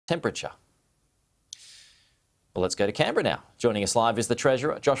temperature. Well, let's go to Canberra now. Joining us live is the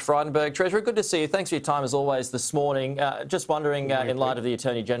Treasurer, Josh Frydenberg. Treasurer, good to see you. Thanks for your time as always this morning. Just wondering, in light of the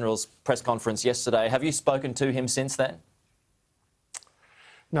Attorney-General's press conference yesterday, have you spoken to him since then?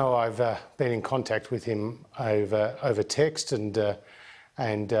 No, I've been in contact with him over text, and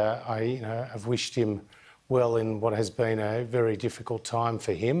I've wished him well in what has been a very difficult time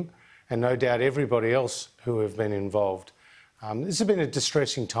for him, and no doubt everybody else who have been involved. This has been a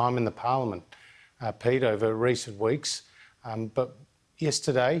distressing time in the Parliament, Pete, over recent weeks. But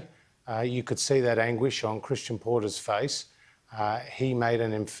yesterday, you could see that anguish on Christian Porter's face. He made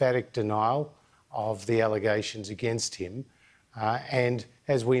an emphatic denial of the allegations against him. And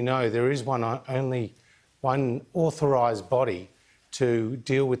as we know, there is only one authorised body to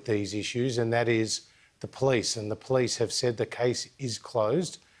deal with these issues, and that is the police. And the police have said the case is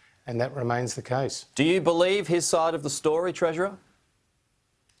closed, and that remains the case. Do you believe his side of the story, Treasurer?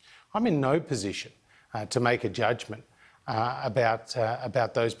 I'm in no position to make a judgment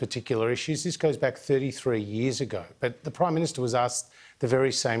about those particular issues. This goes back 33 years ago, but the Prime Minister was asked the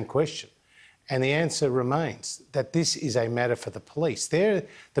very same question, and the answer remains that this is a matter for the police. They're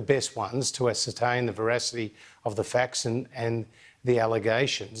the best ones to ascertain the veracity of the facts and the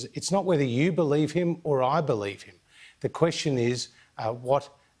allegations. It's not whether you believe him or I believe him. The question is what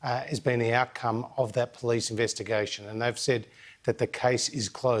has been the outcome of that police investigation, and they've said that the case is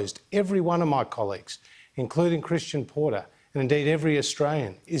closed. Every one of my colleagues, including Christian Porter, and indeed every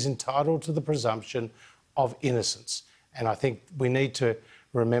Australian, is entitled to the presumption of innocence. And I think we need to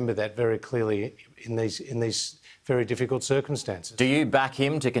remember that very clearly in these very difficult circumstances. Do you back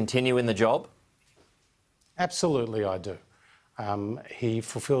him to continue in the job? Absolutely, I do. He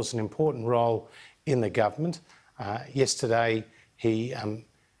fulfils an important role in the government. Yesterday, he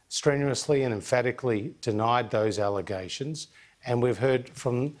strenuously and emphatically denied those allegations. And we've heard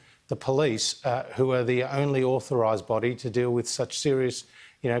from the police, who are the only authorised body to deal with such serious,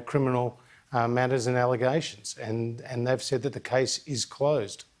 criminal matters and allegations. And they've said that the case is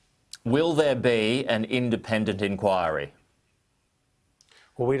closed. Will there be an independent inquiry?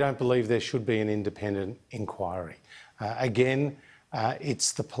 Well, we don't believe there should be an independent inquiry. Again,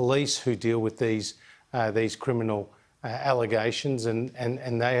 it's the police who deal with these criminal allegations,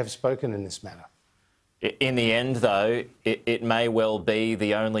 and they have spoken in this matter. In the end, though, it may well be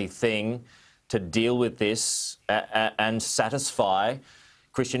the only thing to deal with this and satisfy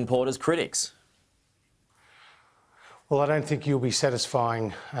Christian Porter's critics. Well, I don't think you'll be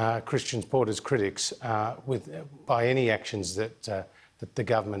satisfying Christian Porter's critics by any actions that the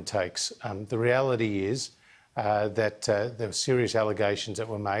government takes. The reality is that there were serious allegations that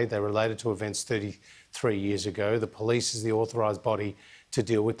were made. They related to events 33 years ago. The police is the authorised body to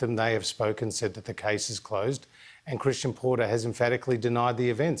deal with them. They have spoken, said that the case is closed, and Christian Porter has emphatically denied the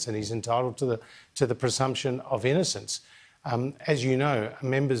events, and he's entitled to the presumption of innocence. As you know,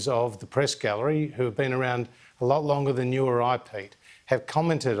 members of the press gallery, who have been around a lot longer than you or I, Pete, have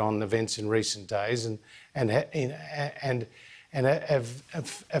commented on events in recent days and have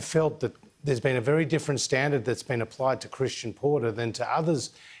felt that there's been a very different standard that's been applied to Christian Porter than to others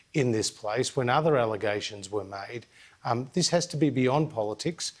in this place when other allegations were made. This has to be beyond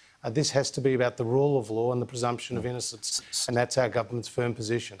politics. This has to be about the rule of law and the presumption of innocence, and that's our government's firm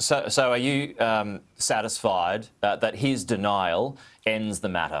position. So are you satisfied that his denial ends the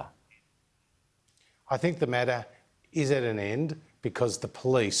matter? I think the matter is at an end because the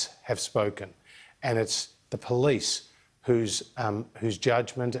police have spoken, and it's the police whose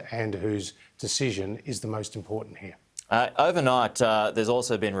judgment and whose decision is the most important here. Overnight, there's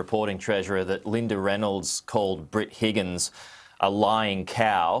also been reporting, Treasurer, that Linda Reynolds called Britt Higgins a lying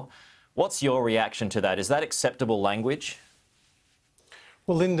cow. What's your reaction to that? Is that acceptable language?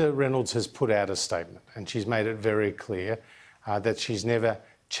 Well, Linda Reynolds has put out a statement, and she's made it very clear that she's never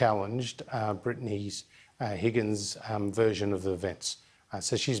challenged Brittany Higgins' version of the events.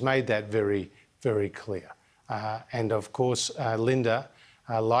 So she's made that very, very clear. And of course, Linda,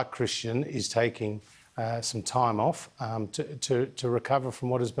 like Christian, is taking some time off to recover from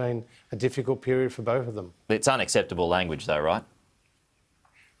what has been a difficult period for both of them. It's unacceptable language, though, right?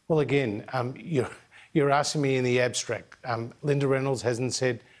 Well, again, you're asking me in the abstract. Linda Reynolds hasn't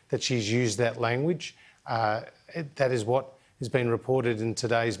said that she's used that language. That is what has been reported in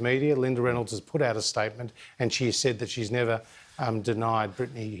today's media. Linda Reynolds has put out a statement, and she has said that she's never denied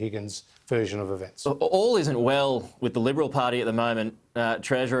Brittany Higgins' version of events. All isn't well with the Liberal Party at the moment,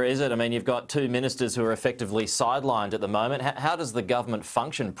 Treasurer, is it? I mean, you've got two ministers who are effectively sidelined at the moment. How does the government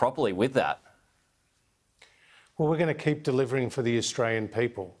function properly with that? Well, we're going to keep delivering for the Australian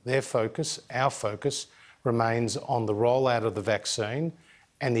people. Their focus, our focus, remains on the rollout of the vaccine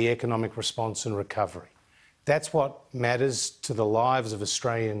and the economic response and recovery. That's what matters to the lives of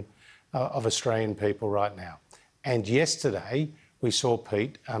Australian people right now. And yesterday we saw,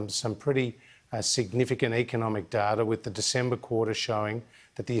 Pete, some pretty significant economic data with the December quarter showing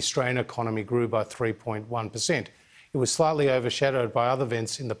that the Australian economy grew by 3.1%. It was slightly overshadowed by other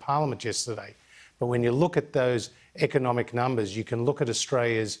events in the Parliament yesterday. But when you look at those economic numbers, you can look at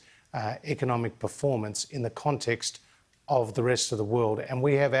Australia's economic performance in the context of the rest of the world, and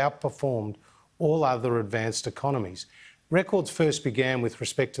we have outperformed all other advanced economies. Records first began with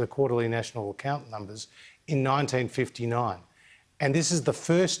respect to the quarterly national account numbers in 1959, and this is the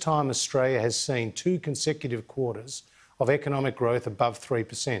first time Australia has seen 2 consecutive quarters of economic growth above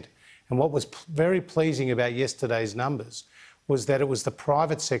 3%. And what was very pleasing about yesterday's numbers was that it was the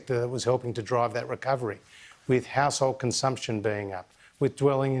private sector that was helping to drive that recovery, with household consumption being up, with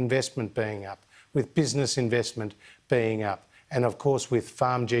dwelling investment being up, with business investment being up, and of course with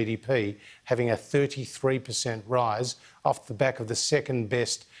farm GDP having a 33% rise off the back of the second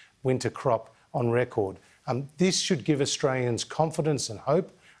best winter crop on record. This should give Australians confidence and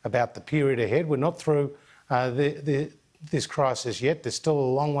hope about the period ahead. We're not through this crisis yet. There's still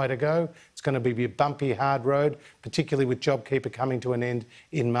a long way to go. It's going to be a bumpy, hard road, particularly with JobKeeper coming to an end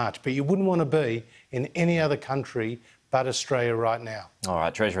in March. But you wouldn't want to be in any other country but Australia right now. All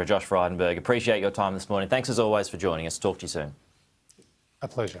right, Treasurer Josh Frydenberg, appreciate your time this morning. Thanks as always for joining us. Talk to you soon. A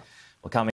pleasure. We'll come